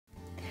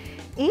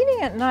Eating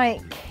at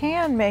night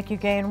can make you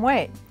gain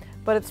weight,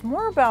 but it's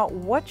more about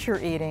what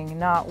you're eating,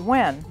 not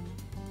when.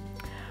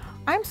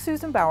 I'm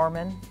Susan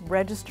Bowerman,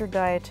 registered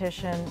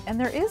dietitian, and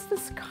there is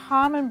this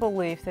common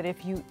belief that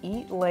if you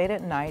eat late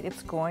at night,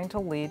 it's going to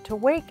lead to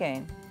weight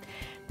gain.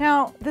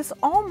 Now, this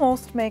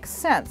almost makes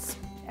sense.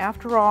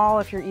 After all,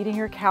 if you're eating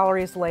your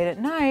calories late at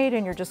night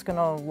and you're just going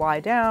to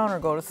lie down or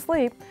go to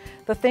sleep,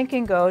 the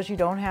thinking goes you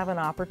don't have an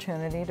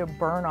opportunity to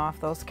burn off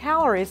those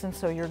calories, and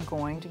so you're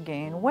going to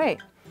gain weight.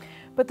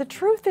 But the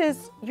truth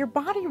is, your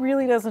body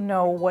really doesn't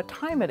know what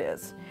time it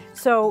is.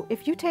 So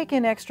if you take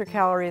in extra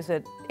calories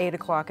at 8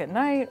 o'clock at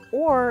night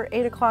or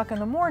 8 o'clock in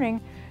the morning,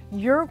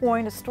 you're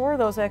going to store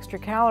those extra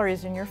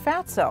calories in your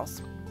fat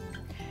cells.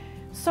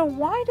 So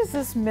why does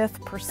this myth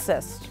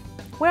persist?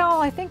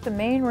 Well, I think the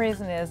main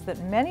reason is that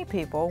many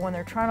people, when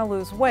they're trying to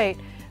lose weight,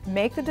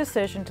 make the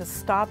decision to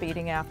stop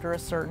eating after a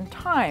certain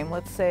time,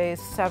 let's say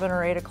 7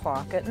 or 8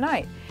 o'clock at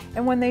night.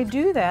 And when they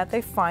do that,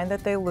 they find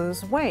that they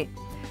lose weight.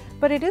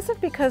 But it isn't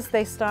because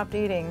they stopped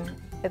eating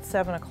at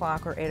 7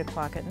 o'clock or 8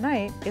 o'clock at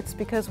night. It's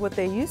because what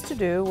they used to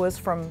do was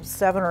from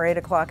 7 or 8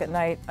 o'clock at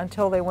night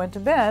until they went to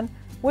bed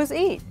was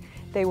eat.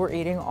 They were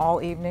eating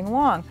all evening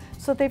long.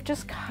 So they've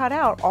just cut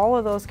out all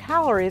of those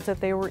calories that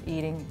they were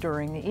eating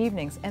during the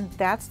evenings, and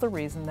that's the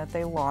reason that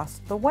they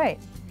lost the weight.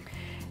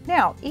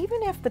 Now,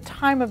 even if the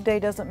time of day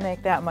doesn't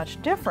make that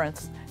much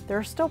difference, there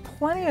are still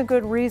plenty of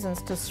good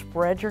reasons to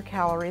spread your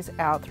calories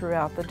out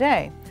throughout the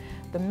day.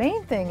 The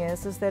main thing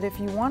is that if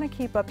you want to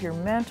keep up your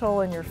mental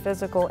and your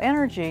physical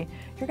energy,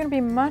 you're going to be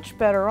much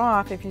better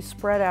off if you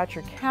spread out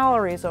your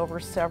calories over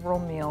several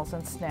meals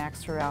and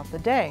snacks throughout the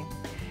day.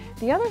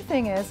 The other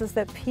thing is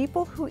that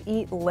people who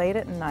eat late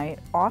at night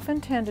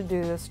often tend to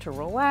do this to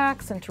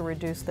relax and to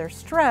reduce their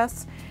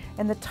stress,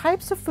 and the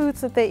types of foods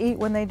that they eat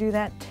when they do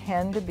that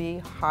tend to be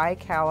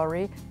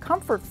high-calorie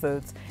comfort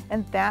foods,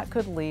 and that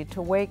could lead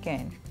to weight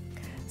gain.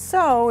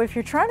 So if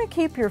you're trying to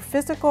keep your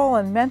physical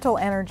and mental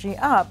energy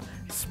up,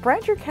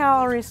 spread your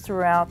calories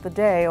throughout the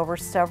day over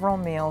several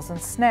meals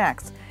and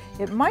snacks.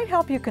 It might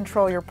help you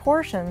control your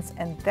portions,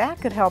 and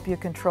that could help you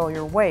control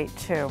your weight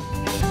too.